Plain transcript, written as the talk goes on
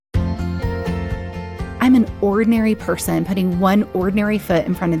I'm an ordinary person putting one ordinary foot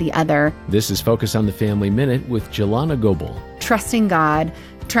in front of the other. This is Focus on the Family Minute with Jelana Goebel. Trusting God,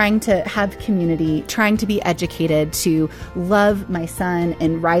 trying to have community, trying to be educated, to love my son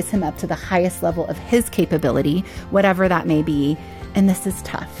and rise him up to the highest level of his capability, whatever that may be. And this is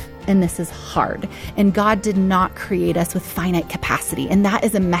tough. And this is hard. And God did not create us with finite capacity. And that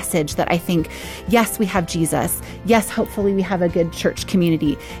is a message that I think, yes, we have Jesus. Yes, hopefully we have a good church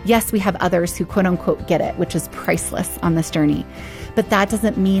community. Yes, we have others who quote unquote get it, which is priceless on this journey. But that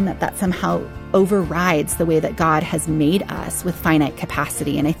doesn't mean that that somehow overrides the way that God has made us with finite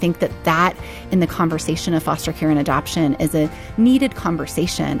capacity. And I think that that in the conversation of foster care and adoption is a needed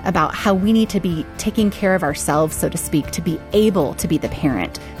conversation about how we need to be taking care of ourselves, so to speak, to be able to be the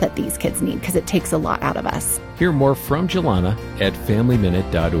parent that these kids need, because it takes a lot out of us. Hear more from Jelana at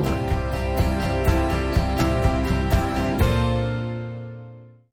FamilyMinute.org.